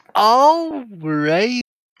Alrighty.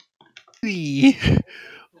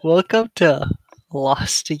 Welcome to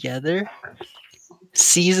Lost Together,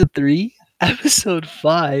 Season 3, Episode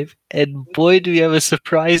 5. And boy, do we have a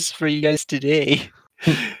surprise for you guys today.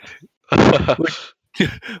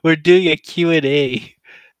 We're doing a Q&A.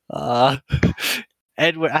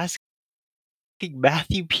 And we're asking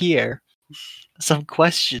Matthew Pierre some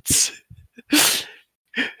questions.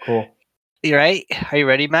 Cool. You right? Are you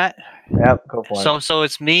ready, Matt? Yep, go for it. So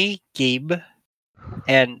it's me, Gabe,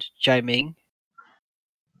 and Jaiming.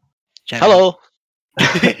 Hello.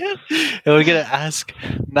 And we're gonna ask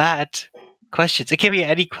Matt questions. It can be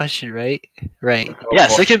any question, right? Right.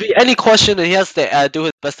 Yes, it can be any question, and he has to do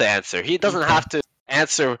his best to answer. He doesn't Okay. have to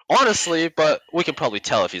answer honestly, but we can probably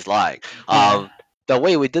tell if he's lying. Yeah. The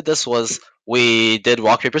way we did this was we did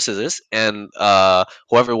rock paper scissors, and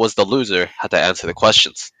whoever was the loser had to answer the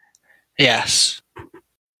questions. Yes.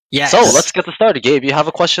 Yes. So let's get started. Gabe, you have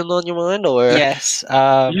a question on your mind, or Yes.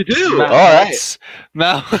 you do? Matt, All right.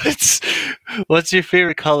 Matt, what's your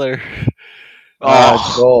favorite color?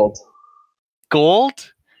 Oh, Gold.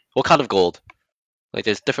 Gold? what kind of gold? Like,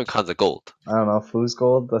 there's different kinds of gold. I don't know. Foos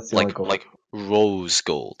gold? That's the only Like gold. like rose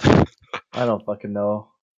gold. I don't fucking know.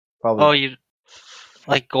 Probably. Oh, you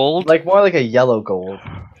like gold? Like more like a yellow gold.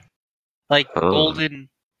 Like Oh. golden,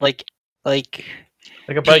 like Like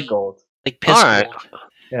a bright Pink. gold. like piss All right. gold.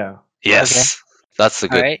 Yeah. Yes, that's a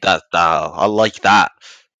good. Alright. That I like that.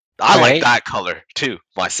 I like Alright. that color too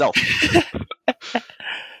myself.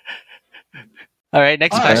 All right,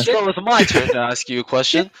 next All right, question. so it's my turn to ask you a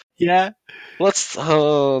question. Yeah. Let's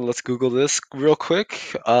Google this real quick.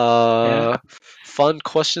 Fun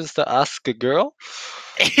questions to ask a girl.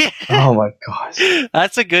 Oh my gosh.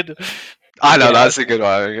 That's a good. I know Yeah. that's a good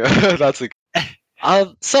one. That's a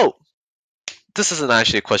so this isn't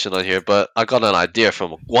actually a question on here, but I got an idea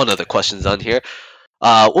from one of the questions on here.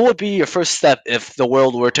 What would be your first step if the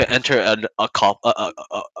world were to enter Apocalypse?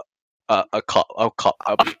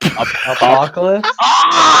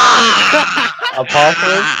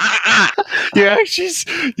 Apocalypse? You're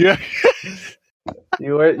actually. You're.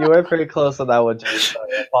 You were pretty close on that one, James. Sorry.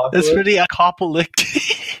 Apocalypse? That's pretty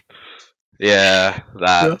apocalyptic. Yeah,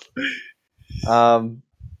 that.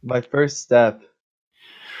 My first step.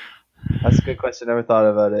 That's a good question. Never thought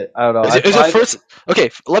about it. I don't know. Is it first? Okay,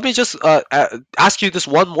 let me just ask you this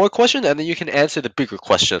one more question, and then you can answer the bigger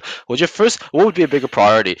question. What would be a bigger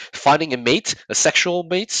priority? Finding a mate, a sexual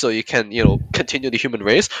mate, so you can continue the human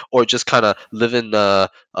race, or just kind of living or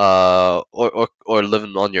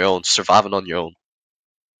living on your own, surviving on your own?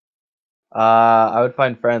 I would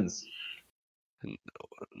find friends.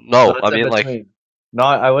 No, So that's I in mean like between.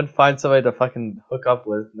 I wouldn't find somebody to fucking hook up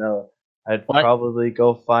with. No, I'd What? probably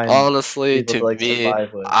go find honestly, people to to like me,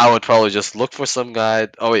 survive with. I would probably just look for some guy.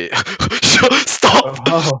 Oh wait, stop.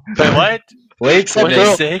 Oh, Wait, what? wait, Some What did you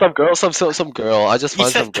girl, say? some girl. I just You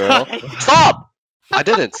find said some girl. guy. Stop! I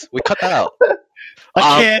didn't. We cut that out. I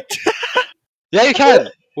can't. Yeah, you can.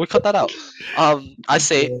 We cut that out. I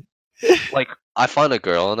say, like, I find a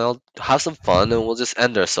girl and I'll have some fun and we'll just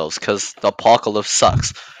end ourselves because the apocalypse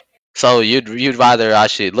sucks. So you'd rather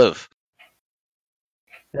actually live.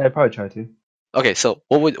 Yeah, I'd probably try to. Okay, so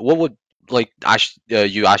what would like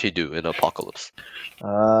you actually do in apocalypse?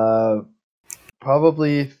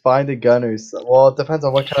 Probably find a gun or something. Well, it depends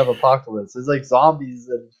on what kind of apocalypse. There's like zombies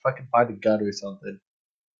and fucking find a gun or something.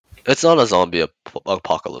 It's not a zombie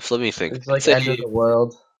apocalypse. Let me think. It's like end of the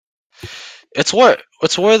world. It's where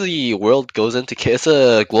the world goes into. It's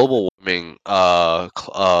a global warming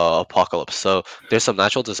apocalypse. So there's some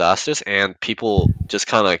natural disasters, and people just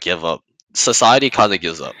kind of give up. Society kind of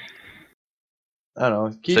gives up. I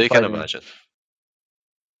don't know. Keep So you fighting. can imagine.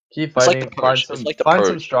 Keep It's like fighting. the Purge. It's like the find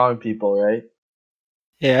some Purge. strong people, right?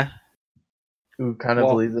 Yeah. Who kind of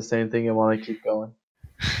Well- believe the same thing and want to keep going.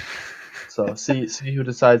 So see who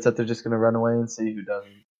decides that they're just gonna run away and see who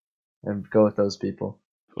doesn't, and go with those people.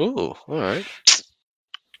 Ooh, all right.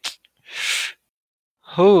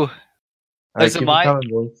 Who? All right, Is it keep mine? coming,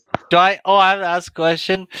 boys. Do I? Oh, I have to ask a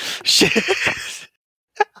question. Shit.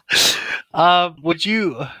 Would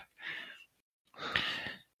you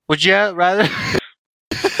rather?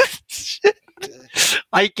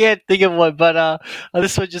 I can't think of one, but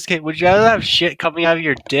this one just came. Would you rather have shit coming out of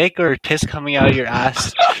your dick or piss coming out of your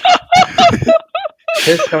ass?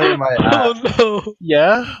 Piss coming in my ass. Oh no.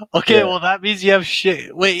 Yeah. Okay. Yeah. Well, that means you have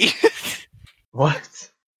shit. Wait.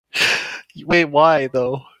 What? Wait. Why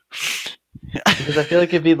though? Because I feel like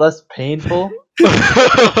it'd be less painful. Yeah,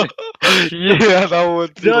 that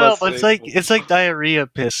would be No, less but it's painful. like diarrhea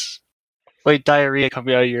piss. Wait, diarrhea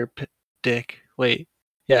coming out of your dick. Wait.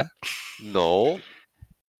 No.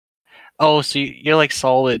 Oh, so you're like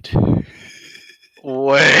solid.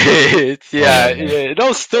 Wait, yeah, no. yeah.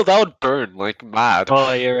 No, still that would burn like mad.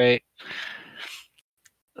 Oh, you're right.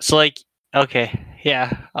 So like, okay,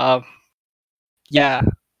 yeah, yeah.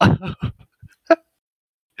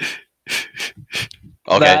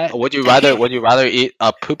 Okay, That would you rather eat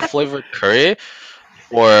a poop flavored curry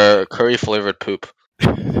or curry flavored poop?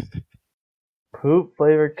 Poop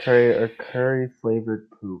flavored curry or curry flavored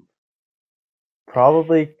poop?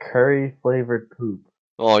 Probably curry flavored poop.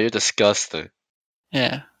 Oh, you're disgusting.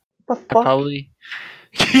 yeah, What the or fuck? probably.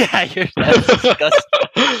 Yeah, that's disgusting.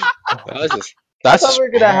 That's just I thought that's we were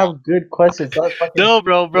gonna have good questions, not fucking. No,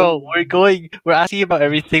 bro, we're asking about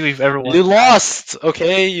everything we've ever you wanted. lost.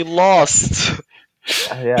 Okay, you lost.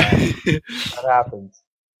 Yeah, that happens.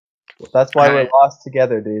 That's why Alright. we're lost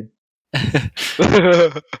together, dude.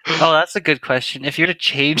 Oh, that's a good question. If you were to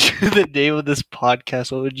change the name of this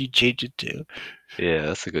podcast, what would you change it to? Yeah,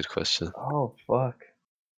 that's a good question. Oh fuck.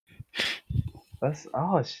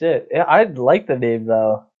 Oh shit. Yeah, I'd like the name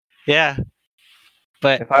though. Yeah,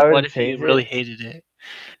 but If I were what to if you change really it, hated it?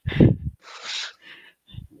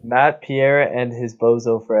 Matt Pierre and his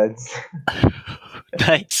bozo friends.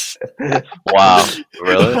 Nice. Wow,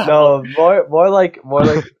 really? No, more like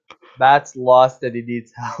Matt's lost and he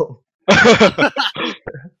needs help.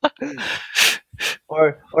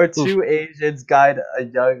 Or two Asians guide a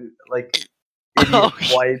young like idiot Oh,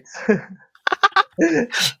 shit. white.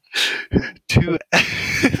 Two.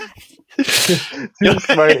 Two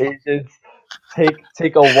smart Asians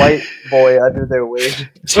take a white boy under their wing.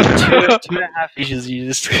 two and a half Asians. You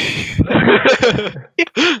just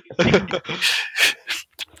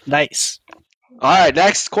nice. All right,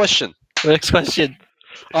 next question. Next question.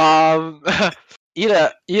 Eat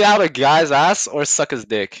out a guy's ass or suck his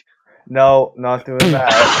dick. No, not doing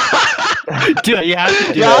that. Dude, you have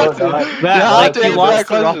to do You that. have to- Matt, you have like to you answer lost that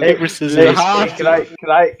the rock question. paper You scissors. have Can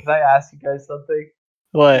I ask you guys something?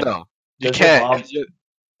 What? No, you Does your can't. mom- 'Cause you-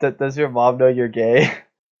 Does your mom know you're gay?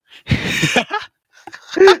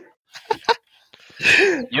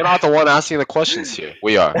 You're not the one asking the questions here.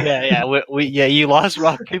 We are. yeah. Yeah. You lost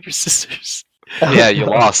rock paper scissors. Yeah, you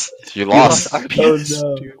lost. You You lost lost. RPS.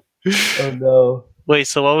 Oh, no. Dude. Oh no. Wait.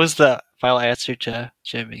 So what was the final answer to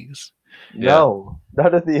Jemmings? No.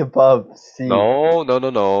 None of the above. C. No, no, no,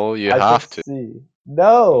 no. You I have said to. C.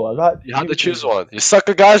 No, I'm not. You have to choose choosing. one. You suck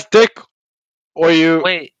a guy's dick, or you,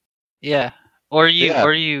 Wait. Yeah. Or you. Yeah.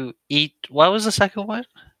 Or you eat. What was the second one?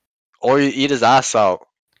 eat his ass out.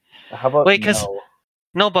 How about Wait, 'cause- no?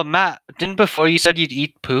 No, but Matt, didn't before you said you'd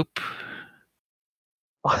eat poop?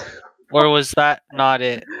 Or was that not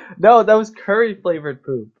it? No, that was curry flavored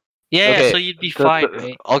poop. Yeah, Okay, so you'd be The- fine, the-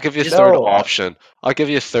 right? I'll give you a Just- third No. option. I'll give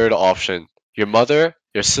you a third option. Your mother,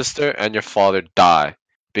 your sister, and your father die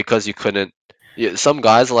because you couldn't. Some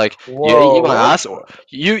guys like you eat my Whoa. ass, or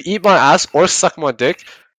you eat my ass, or suck my dick,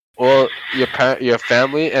 or your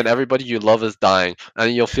family and everybody you love is dying,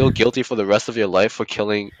 and you'll feel guilty for the rest of your life for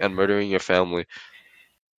killing and murdering your family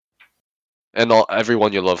and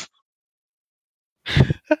everyone you love.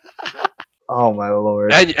 Oh my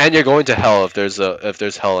lord. And you're going to hell if there's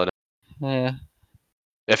hell and Yeah.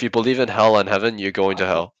 if you believe in hell and heaven, you're going to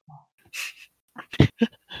hell.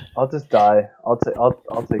 I'll just die. I'll take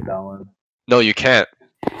that one. No, you can't.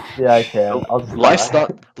 Yeah, I can. I'll just Life's die.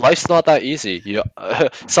 life's not that easy.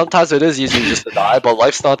 Sometimes it is easy just to die, but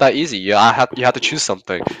life's not that easy. You have to choose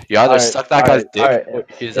something. You either Alright, suck that guy's dick alright. or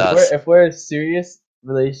eat his If ass. we're in serious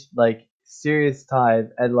relation, like serious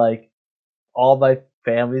time, and like all my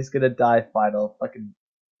family's gonna die, fine. I'll fucking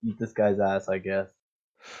eat this guy's ass, I guess.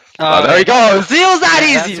 Oh, there you go. See, it was that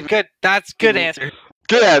Yeah, easy. That's good answer.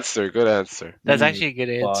 Good answer. Good answer. That's Mm, actually a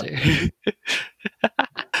good fuck. answer.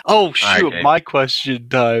 Oh shoot, Okay. my question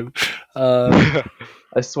time. I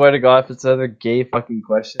swear to God, if it's another gay fucking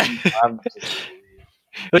question, I'm just.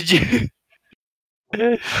 Would you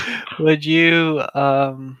would you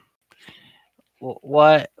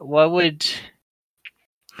what would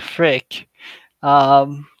frick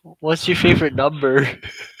what's your favorite number?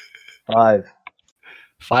 5,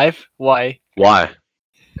 5? Why? Why?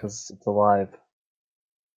 because it's alive.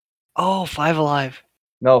 Oh, 5 alive.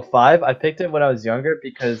 No, 5. I picked it when I was younger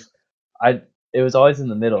because it was always in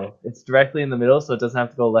the middle. It's directly in the middle, so it doesn't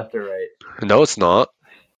have to go left or right. No, it's not.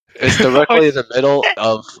 It's directly in the middle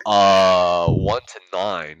of 1 to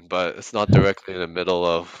 9, but it's not directly in the middle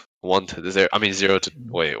of 1 to 0. I mean 0 to.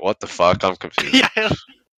 Wait, what the fuck? I'm confused. Yeah.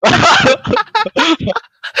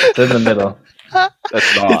 It's in the middle.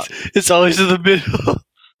 It's not. It's always in the middle.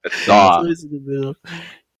 It's It's not. always in the middle.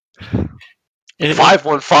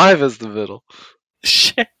 515 is the middle.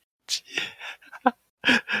 Shit.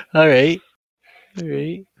 All right.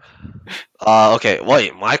 Okay,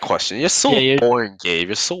 wait, my question. You're so Yeah, you're- boring, Gabe.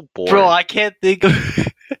 You're so boring. Bro, I can't think of.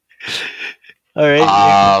 All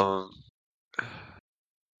right.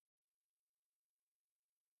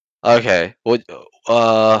 Okay. Would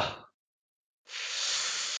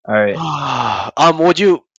Alright. would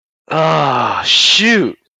you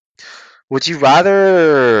shoot. Would you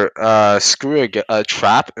rather screw a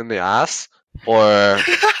trap in the ass or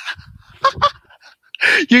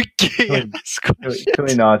You're gay. Can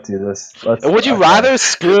we not do this? would you okay. rather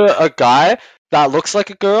screw a guy that looks like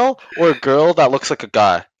a girl or a girl that looks like a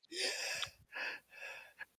guy?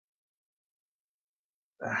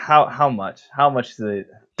 How much? How much do they?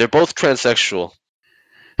 They're both transsexual.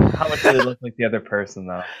 How much do they look like the other person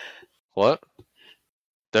though? What?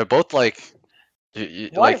 They're both like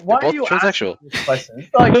Why they're are both you transsexual. asking this question? It's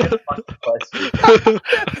not a good fucking question.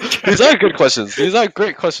 These are good questions. These are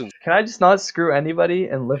great questions. Can I just not screw anybody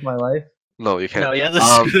and live my life? No, you can't. No, you have to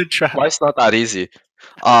screw the trap. Life's not that easy.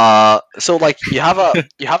 So like you have a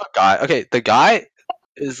guy. Okay, the guy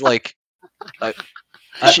is like, I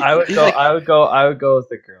would he's go. like- I would go with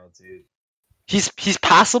the girl, dude. he's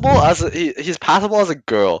passable as he's passable as a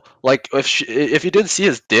girl. Like if you didn't see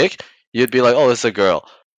his dick, you'd be like, oh, it's a girl.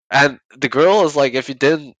 And the girl is like, if you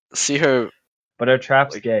didn't see her. But our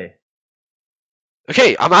trap's Like- gay.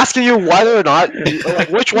 Okay, I'm asking you whether or not, like,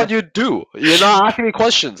 which one you do. You're not asking me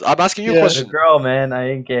questions. I'm asking you The questions. girl, man.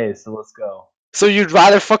 I ain't gay, so let's go. So you'd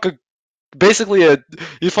rather fuck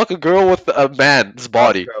you fuck a girl with a man's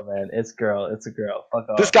body. Girl, man. It's girl. It's a girl. Fuck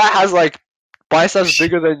off. This guy has like biceps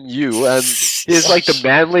bigger than you, and he's like the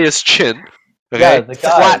manliest chin. Okay, Yeah, the guy.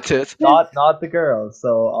 flat tits. Not the girl.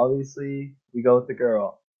 So obviously we go with the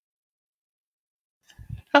girl.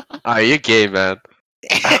 Alright, you're gay, man.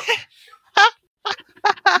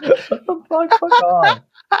 What the fuck? Fuck off.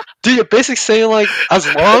 Dude, you're basically saying like, as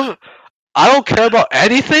long I don't care about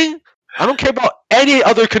anything. I don't care about any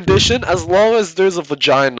other condition as long as there's a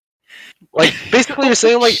vagina. Like basically, you're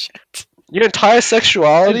saying like your entire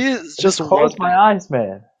sexuality is just Close one. my eyes,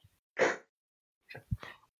 man.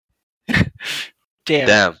 Damn.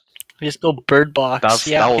 Damn, Just go bird box.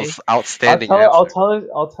 that okay. was outstanding. answer. I'll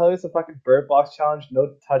tell you it's a fucking bird box challenge.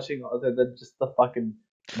 No touching other than just the fucking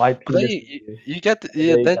my But then penis. you get There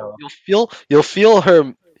you then go.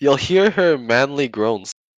 you'll hear her manly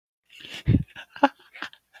groans.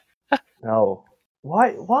 No.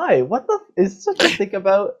 Why? What the? Is this what you think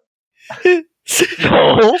about?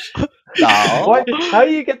 No. Why? How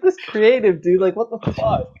do you get this creative, dude? Like, what the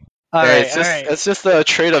fuck? All Hey, right, all right. it's just a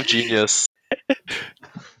trait of genius.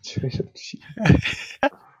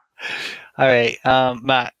 All right,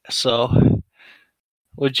 Matt. So,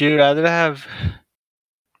 would you rather have?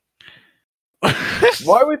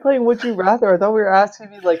 Why are we playing Would You Rather? I thought we were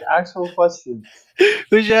asking me like actual questions.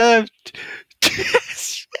 Would you rather have?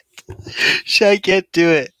 Shit, I can't do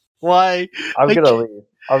it. Why? I'm Like- gonna leave.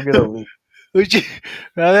 I'm gonna leave. Would you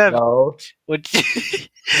rather have? No, Would you,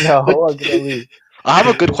 no, I'm gonna leave. I have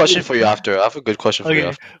a good question for you after. I have a good question for you okay.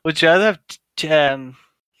 after. Would you rather have?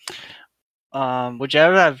 Would you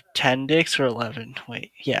rather have 10 dicks or 11?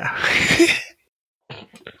 Wait, yeah.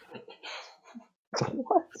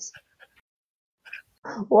 What?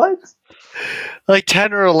 What? Like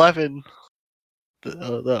 10 or 11.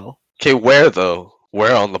 Though. Okay, where though?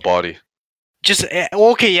 Where on the body? Just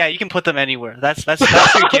okay, yeah. You can put them anywhere. That's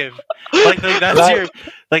your give. Like that's Right. your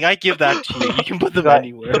like. I give that to you. You can put them Could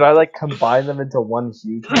anywhere. I like combine them into one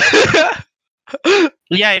huge?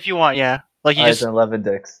 Yeah, if you want. Yeah, like you Alright, just then 11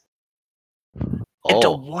 dicks. into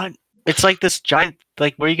Oh, one. It's like this giant.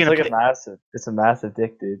 Like where are you It's gonna like put? massive. It's a massive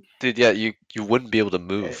dick, dude. dude, yeah, you wouldn't be able to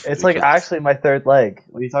move. It's like because- actually my third leg.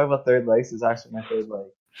 When you talk about third legs, it's actually my third leg.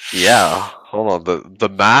 Yeah, hold on. The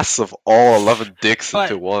mass of all 11 dicks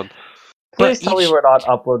But- into one. Please But tell me each- we're not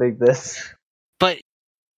uploading this. But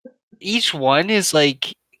each one is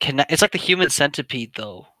like it's like the human centipede,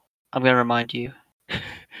 though. I'm gonna remind you.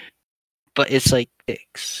 But it's like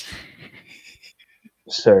dicks.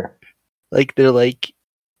 Sure. Like they're like,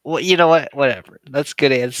 well, you know what? Whatever. That's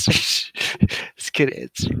good answer. That's good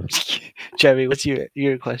answer. Jeremy, what's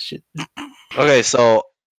your question? Okay, so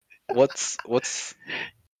what's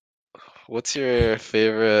your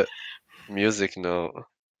favorite music note?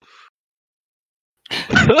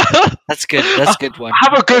 That's good. That's a good one. I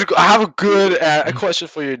have a good question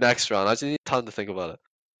for your next round. I just need time to think about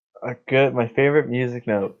it. My favorite music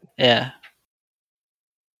note. Yeah.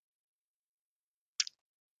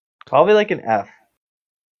 Probably like an F.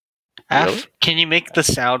 F. Really? Can you make the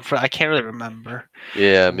sound for? I can't really remember.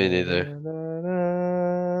 Yeah, me neither.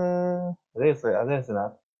 I think it's an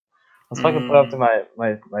F. Let's fucking put up to my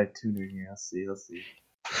tuner here. Let's see.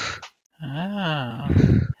 Ah.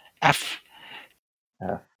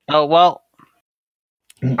 Oh well.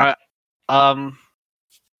 Um,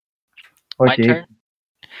 my Okay. turn.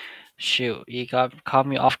 Shoot, you caught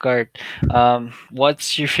me off guard.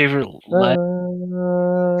 What's your favorite letter?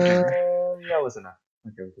 That was enough.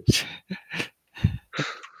 Okay, we're good.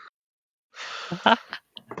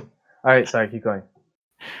 All right, sorry, keep going.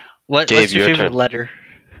 What's Gabe, your your favorite turn. letter?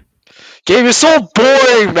 Gabe, you're so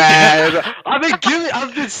boring, man. I've been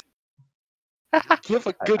give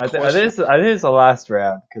a good I question. think it's the last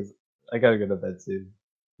round because I gotta go to bed soon.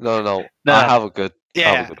 No, No, I have a good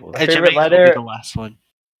yeah, one. My favorite Jermaine will be letter? the last one.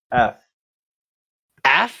 F.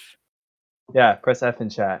 F. Yeah, press F in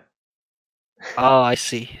chat. Oh, I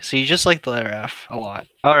see. So you just like the letter F a lot.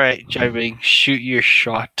 All right, Jermaine, shoot your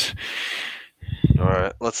shot. All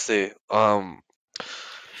right, let's see.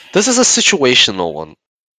 This is a situational one.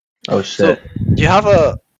 Oh So shit. you have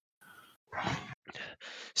a.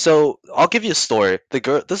 So I'll give you a story.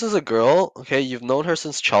 This is a girl. Okay, you've known her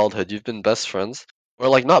since childhood. You've been best friends, or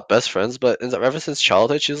like not best friends, but ever since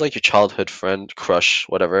childhood, she's like your childhood friend, crush,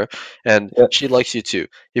 whatever, and Yep. she likes you too.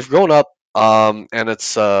 You've grown up, and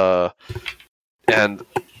and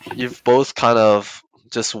you've both kind of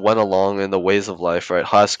just went along in the ways of life, right?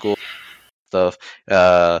 High school stuff.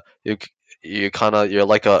 You're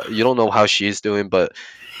like you don't know how she's doing, but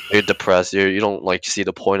you're depressed. You don't like see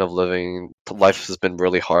the point of living. Life has been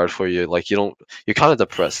really hard for you. Like you're kind of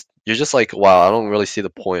depressed. You're just like, wow, I don't really see the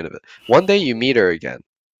point of it. One day you meet her again,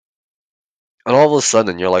 and all of a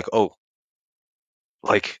sudden you're like, oh,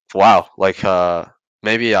 like wow, like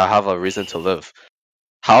maybe I have a reason to live.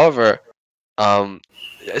 However, um,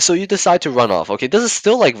 so you decide to run off. Okay, this is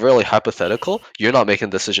still like really hypothetical. You're not making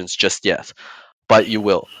decisions just yet, but you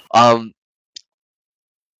will.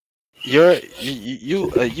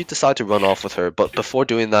 You decide to run off with her, but before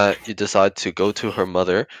doing that, you decide to go to her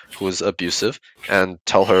mother, who is abusive, and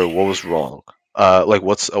tell her what was wrong. Like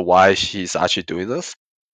why she's actually doing this,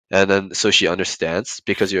 and then so she understands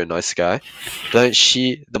because you're a nice guy. Then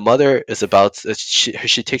the mother is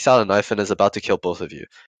she takes out a knife and is about to kill both of you.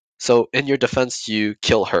 So in your defense, you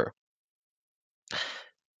kill her.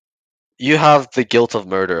 You have the guilt of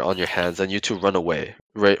murder on your hands, and you two run away,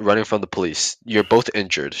 running from the police. You're both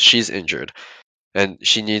injured. She's injured and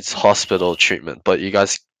she needs hospital treatment, but you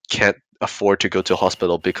guys can't afford to go to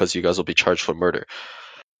hospital because you guys will be charged for murder.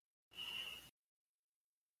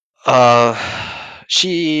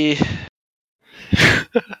 She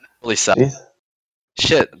really sad. Jeez.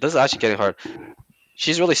 Shit, this is actually getting hard.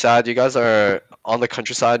 She's really sad. You guys are on the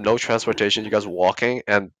countryside, no transportation. You guys are walking,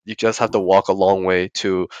 and you just have to walk a long way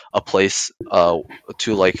to a place,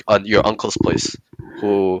 to like your uncle's place,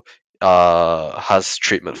 who has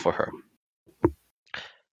treatment for her.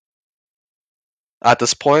 At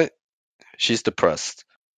this point, she's depressed.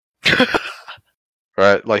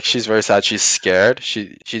 Right? Like she's very sad. She's scared.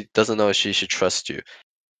 She doesn't know if she should trust you,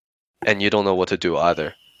 and you don't know what to do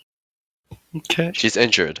either. Okay. She's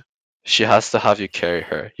injured. She has to have you carry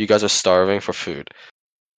her. You guys are starving for food.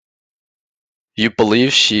 You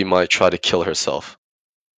believe she might try to kill herself.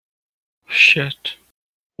 Shit.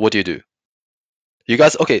 What do you do? You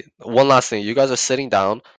guys, okay. One last thing. You guys are sitting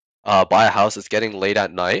down, by a house. It's getting late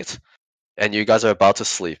at night, and you guys are about to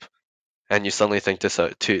sleep. And you suddenly think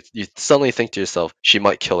to yourself, she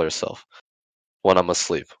might kill herself when I'm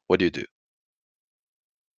asleep. What do you do?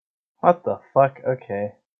 What the fuck?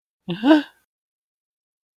 Okay.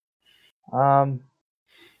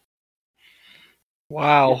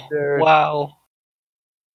 Wow. Either Wow.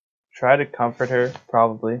 try to comfort her,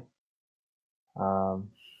 probably.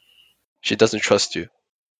 She doesn't trust you.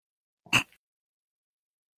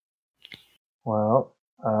 Well,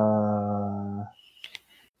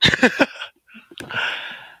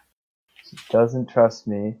 she doesn't trust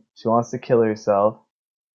me. She wants to kill herself.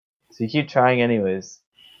 So you keep trying anyways.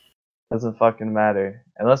 Doesn't fucking matter.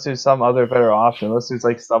 Unless there's some other better option. Unless there's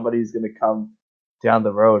like somebody who's gonna come down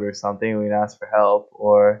the road or something and we can ask for help.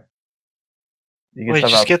 Or you can Wait,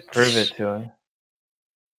 somehow just prove it to him.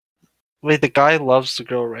 Wait, the guy loves the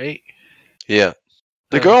girl, right? Yeah.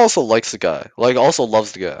 The Uh, girl also likes the guy. Like also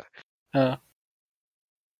loves the guy.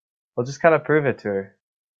 We'll just kind of prove it to her.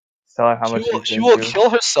 Just tell her how much she's She been will through. kill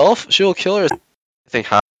herself. She will kill herself. I think.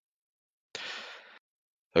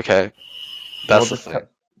 Okay, that's the thing.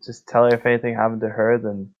 Just tell her if anything happened to her,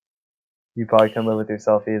 then you probably couldn't live with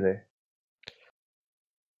yourself either.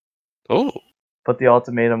 Oh, Put the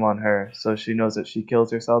ultimatum on her, so she knows that she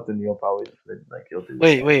kills herself, then you'll probably you'll do. the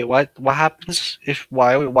same. Wait, what happens if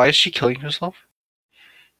why is she killing herself?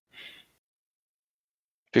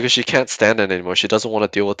 because she can't stand it anymore. She doesn't want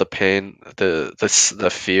to deal with the pain, the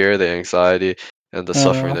fear, the anxiety, and the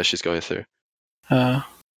suffering that she's going through. Uh,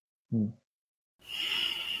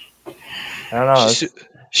 I don't know. She's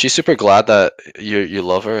she's super glad that you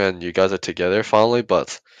love her and you guys are together finally,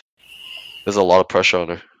 but there's a lot of pressure on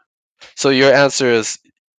her. So your answer is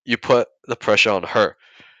you put the pressure on her,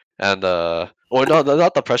 and or no,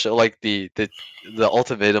 not the pressure, like the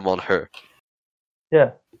ultimatum on her.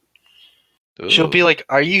 Yeah. She'll Ooh. be like,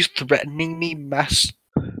 "Are you threatening me,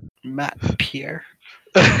 Matt Pierre?"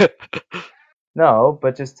 No,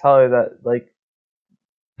 but just tell her that like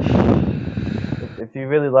if you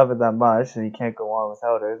really love her that much and you can't go on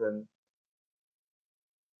without her, then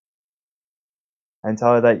and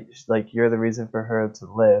tell her that like you're the reason for her to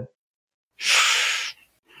live.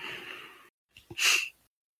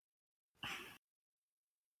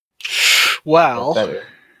 Get Wow. better.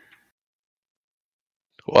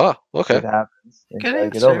 Wow. Okay. Shit happens, and you Good gotta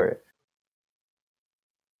get over answer. it.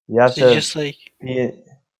 You have So you to just like be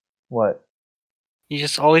what? you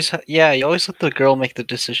just always yeah, you always let the girl make the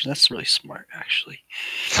decision. That's really smart, actually.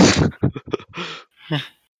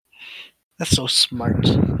 That's so smart.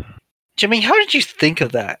 Jimmy, how did you think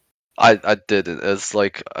of that? I didn't. It's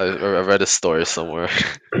like I read a story somewhere.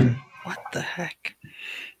 What the heck?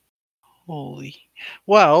 Holy.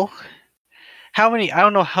 Well, how many? I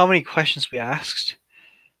don't know how many questions we asked.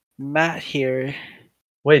 Matt here.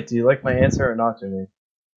 Wait, do you like my answer or not, Jimmy?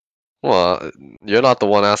 Well, you're not the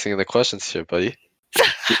one asking the questions here, buddy.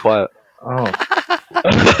 Keep quiet. Oh,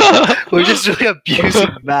 We're just really abusing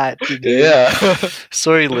Matt today. Yeah.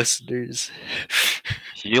 Sorry, listeners.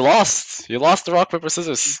 You lost. You lost the rock paper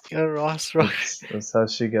scissors. Ross, that's how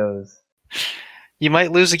she goes. you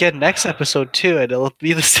might lose again next episode too, and it'll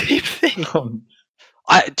be the same thing.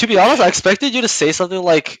 To be honest, I expected you to say something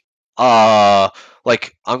like I'm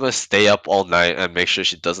gonna stay up all night and make sure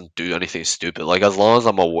she doesn't do anything stupid. Like as long as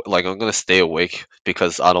I'm gonna stay awake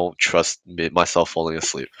because I don't trust myself falling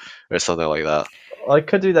asleep or something like that. Well, I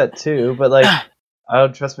could do that too, but like I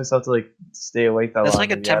don't trust myself to like stay awake that That's long.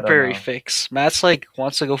 like a Maybe. I don't temporary know. fix. Matt's like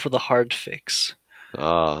wants to go for the hard fix.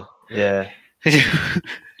 Uh, Yeah,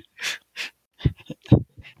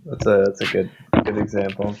 that's a good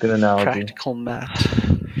example. Good analogy. Practical Matt.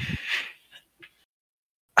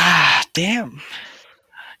 Ah, damn.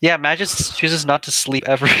 Yeah, Matt just chooses not to sleep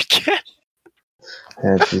ever again.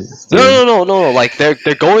 Yeah, Jesus. no, Dude. no, no, no, no. Like they're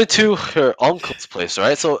going to her uncle's place,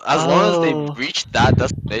 right? So as long as they Oh. reach that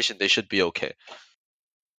destination, they should be okay.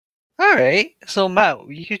 Alright, so Matt,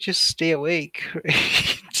 you could just stay awake,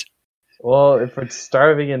 right? Well, if we're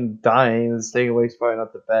starving and dying, then staying awake's probably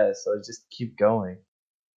not the best. So just keep going.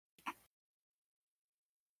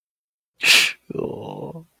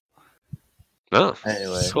 Oh, No,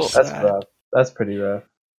 Anyway, cool. So that's sad. rough. That's pretty rough.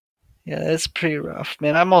 yeah, that's pretty rough,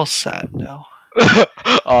 man. I'm all sad now. It's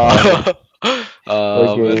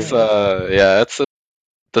Okay. yeah,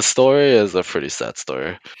 the story is a pretty sad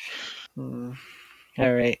story.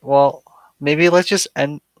 Alright, well, maybe let's just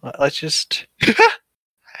end. Let's just.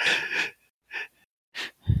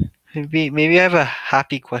 maybe I have a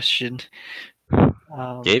happy question.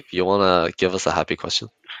 Gabe, you wanna give us a happy question?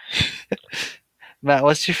 Matt,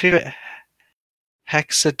 what's your favorite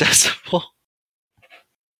hexadecimal?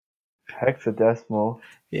 Hexadecimal.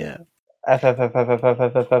 Yeah. F F F F F F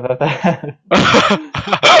F F F F.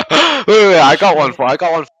 Wait, I got one. I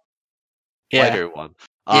got one Yeah. fighter one.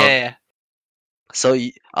 Yeah. So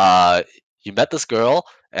you met this girl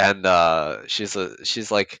and she's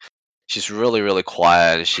really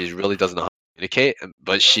quiet and she really doesn't know how to communicate,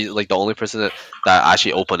 but she like the only person that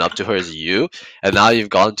actually opened up to her is you, and now you've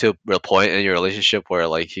gotten to a point in your relationship where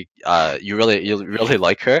like you really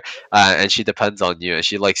like her, and she depends on you and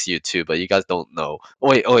she likes you too, but you guys don't know. Oh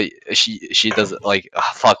wait, she does like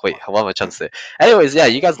fuck, wait, what am I trying to say? Anyways, yeah,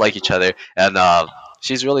 you guys like each other, and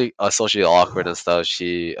she's really socially awkward and stuff.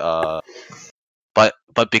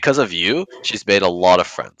 But because of you, she's made a lot of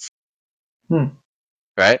friends. Hmm.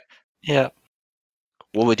 Right? Yeah.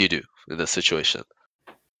 What would you do in this situation?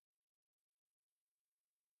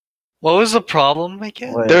 What was the problem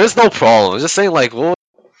again? Wait, There is no problem. I'm just saying, like, what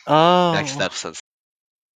Oh. next steps and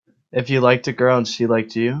if you liked a girl and she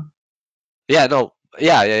liked you, yeah, no,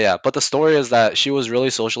 yeah. But the story is that she was really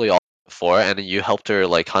socially awkward before, and then you helped her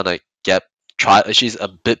like kind of try. She's a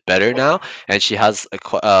bit better now, and she has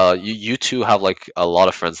you two have like a lot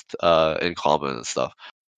of friends in common and stuff.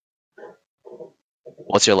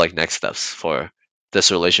 What's your like next steps for this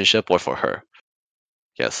relationship or for her?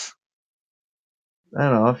 Yes. I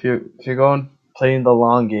don't know. If you're going playing the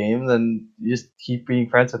long game, then you just keep being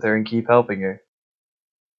friends with her and keep helping her.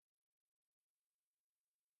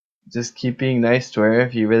 Just keep being nice to her.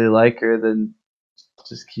 If you really like her, then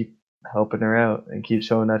just keep helping her out and keep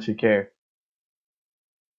showing that you care.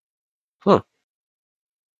 Huh.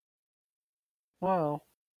 Wow.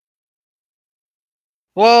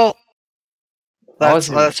 Well, I that's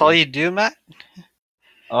wasn't- all you do, Matt.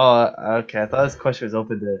 Oh, okay. I thought this question was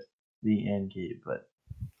open to me and Gabe, but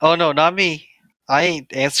Oh no, not me. I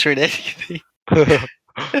ain't answered anything.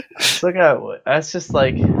 let's look at what. That's just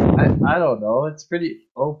like I don't know. It's pretty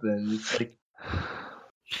open. It's like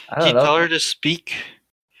I Do you don't know. tell her to speak?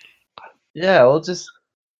 Yeah, we'll just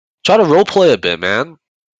Try to roleplay a bit, man.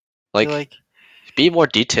 Like, Like, be more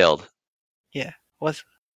detailed. what's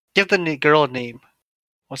give the girl a name?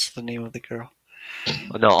 What's the name of the girl?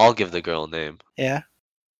 No, I'll give the girl a name. Yeah.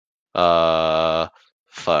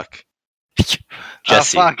 Fuck.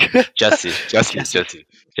 Jessie. Fuck. Jessie. Jessie. Jessie.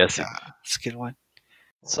 Yeah, that's a good one.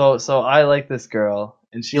 so I like this girl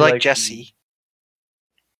and she You like likes Jessie?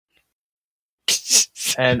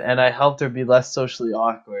 me, and I helped her be less socially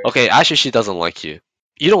awkward. Okay, actually, she doesn't like you.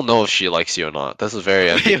 You don't know if she likes you or not. This is very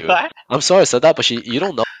Wait, ambiguous. what? I'm sorry I said that, but you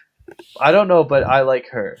don't know. I don't know, but I like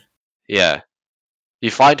her. Yeah.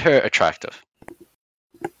 You find her attractive.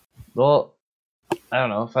 Well, I don't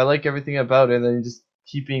know. If I like everything about her, then you just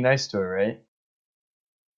keep being nice to her, right?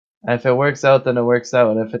 And if it works out, then it works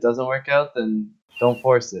out. And if it doesn't work out, then don't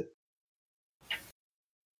force it.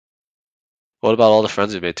 What about all the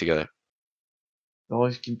friends we made together? Well,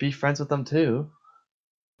 you can be friends with them too.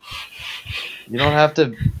 You don't have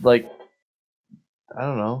to like. I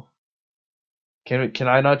don't know. Can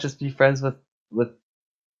I not just be friends with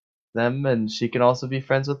them, and she can also be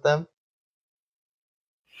friends with them?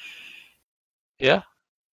 Yeah.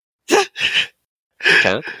 You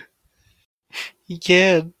can. You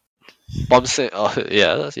can. But I'm saying,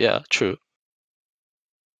 yeah, true.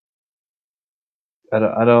 I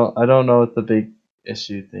don't know what the big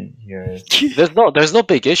issue thing here is. There's no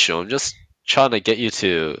big issue. I'm just trying to get you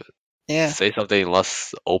to Yeah. say something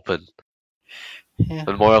less open Yeah.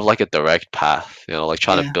 and more of like a direct path. You know, like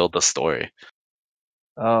trying Yeah. to build the story.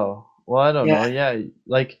 Oh, well, I don't Yeah. know. Yeah,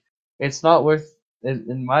 like it's not worth.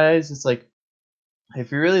 In my eyes, it's like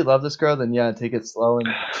if you really love this girl, then yeah, take it slow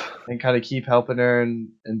and kind of keep helping her and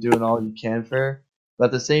doing all you can for her. But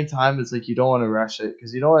at the same time, it's like you don't want to rush it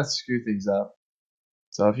because you don't want to screw things up.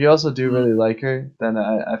 So if you also do really like her, then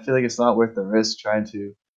I feel like it's not worth the risk trying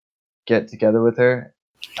to get together with her,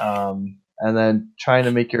 and then trying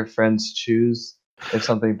to make your friends choose if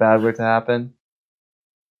something bad were to happen.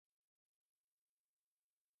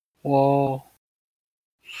 Whoa.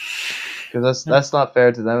 Because that's not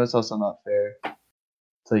fair to them. It's also not fair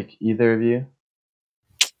to like either of you.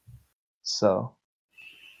 So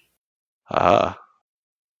Ah.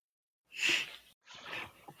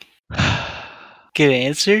 Good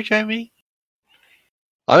answer, Jamie.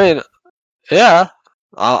 I mean, yeah.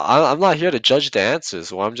 I'm not here to judge the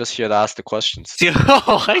answers. Well, I'm just here to ask the questions.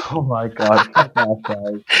 oh my god, fuck off,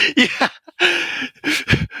 guys. Yeah.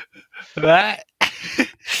 That.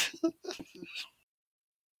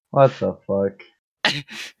 What the fuck?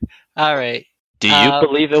 All right. Do you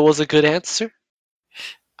believe it was a good answer?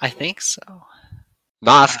 I think so.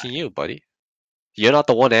 Not asking you, buddy. You're not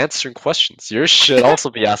the one answering questions. You should also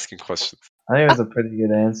be asking questions. I think it was a pretty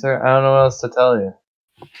good answer. I don't know what else to tell you.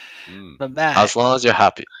 Mm. But Matt, As long as you're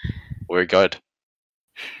happy, we're good.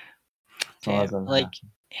 As long as damn, I'm like happy.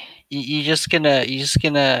 you just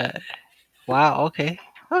gonna. Wow. Okay.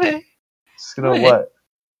 Okay. Just gonna Okay. what?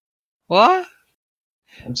 What?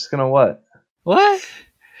 I'm just gonna what? What?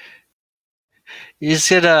 You're just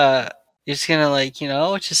gonna like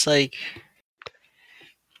just like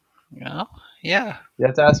yeah. You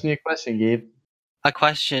have to ask me a question, Gabe. A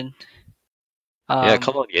question. Yeah,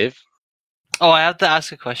 come on, Gabe. Oh, I have to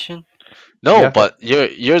ask a question. No, Yeah. but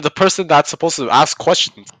you're the person that's supposed to ask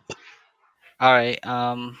questions. All right.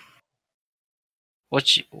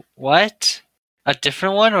 What? A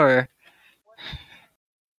different one or?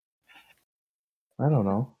 I don't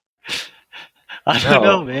know. I don't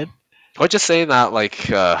No. know, man. We're just saying that, like,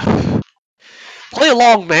 play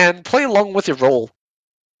along, man. Play along with your role.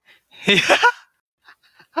 Yeah.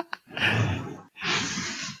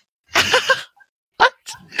 What?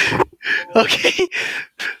 Okay.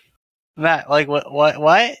 Matt, like what? What?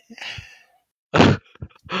 What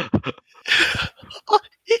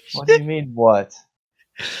do you mean what?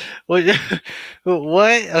 What?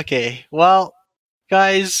 What? Okay. Well,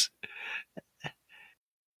 guys,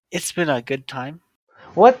 it's been a good time.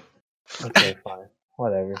 What? Okay, fine.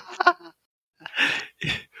 Whatever.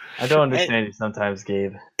 I don't understand you sometimes,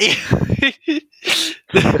 Gabe.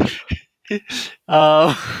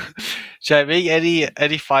 um, should I make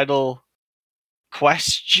any final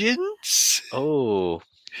questions? Oh,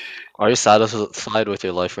 are you satisfied with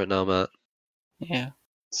your life right now, Matt? Yeah.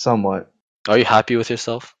 Somewhat. Are you happy with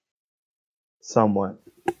yourself? Somewhat.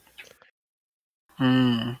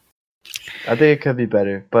 Hmm. I think it could be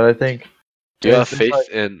better, but I think Do you have there's, faith like,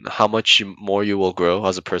 in how much more you will grow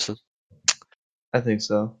as a person? I think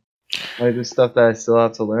so. Like there's stuff that I still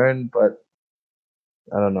have to learn, but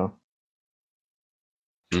I don't know.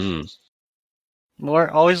 Mm. More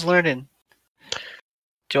always learning.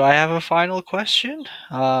 Do I have a final question?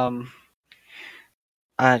 I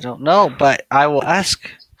don't know, but I will ask.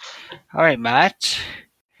 All right, Matt.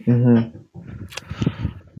 Mm-hmm.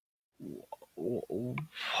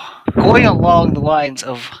 Going along the lines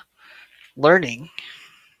of learning,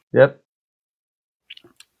 Yep.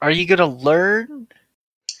 are you gonna learn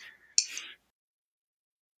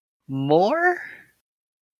more,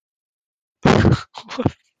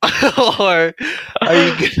 or are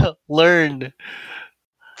you gonna learn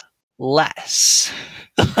less?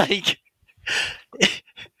 Like,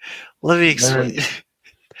 let me explain.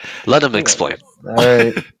 Let him explain. All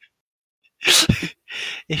right.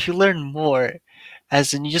 If you learn more,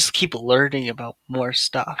 as in you just keep learning about more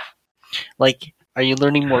stuff, like, are you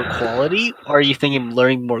learning more quality, or are you thinking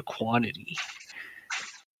learning more quantity?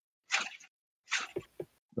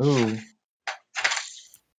 Ooh.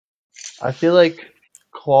 I feel like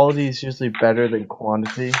quality is usually better than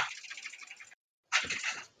quantity,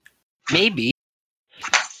 Maybe,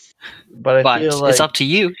 but I but feel it's like up to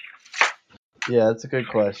you. yeah, that's a good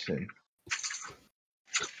question.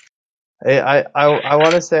 I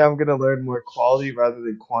want to say I'm gonna learn more quality rather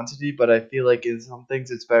than quantity, but I feel like in some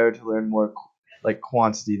things it's better to learn more like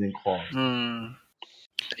quantity than quality.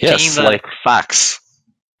 Yes, Taking the like facts.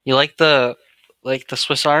 you like the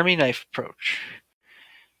Swiss Army knife approach.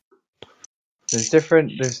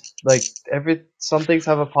 There's like some things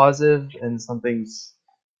have a positive and some things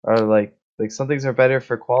are like some things are better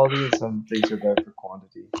for quality and some things are better for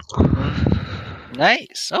quantity.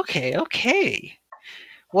 Nice. Okay.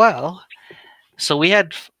 Well, so we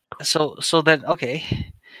had so then okay.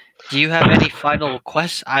 Do you have any final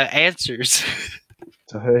answers?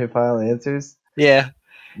 So any final answers? Yeah.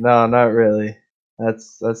 No, not really.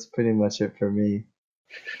 That's pretty much it for me.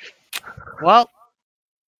 Well,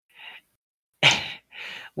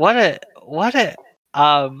 what a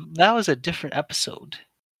that was a different episode.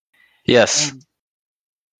 Yes. And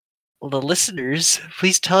the listeners,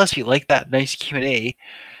 please tell us if you like that nice Q&A.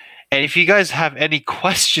 And if you guys have any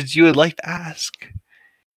questions you would like to ask,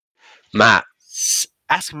 Matt.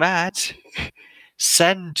 ask Matt.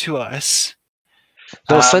 Send to us.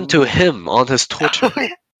 No, send to him on his Twitter.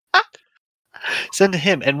 Send to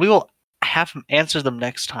him, and we will have him answer them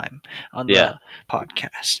next time on Yeah. the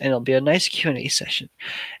podcast, and it'll be a nice Q&A session.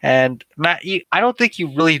 And Matt, I don't think you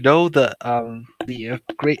really know the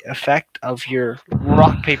great effect of your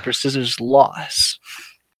rock paper scissors loss.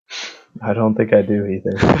 I don't think I do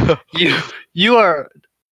either.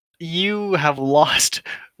 You have lost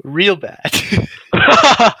real bad.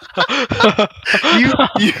 You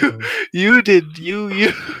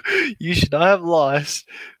should not have lost.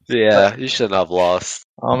 Yeah, you shouldn't have lost.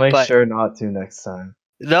 I'll make But- sure not to next time.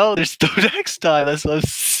 No, there's no next time. That's what I'm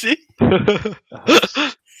saying.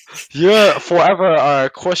 You're forever our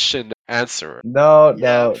question answerer. No.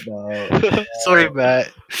 Sorry,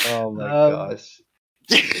 Matt. Oh my Um, gosh.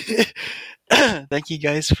 Thank you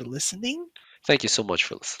guys for listening. Thank you so much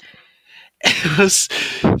for listening. We'll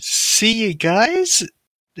see you guys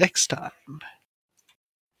next time.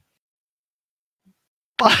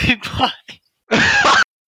 Bye.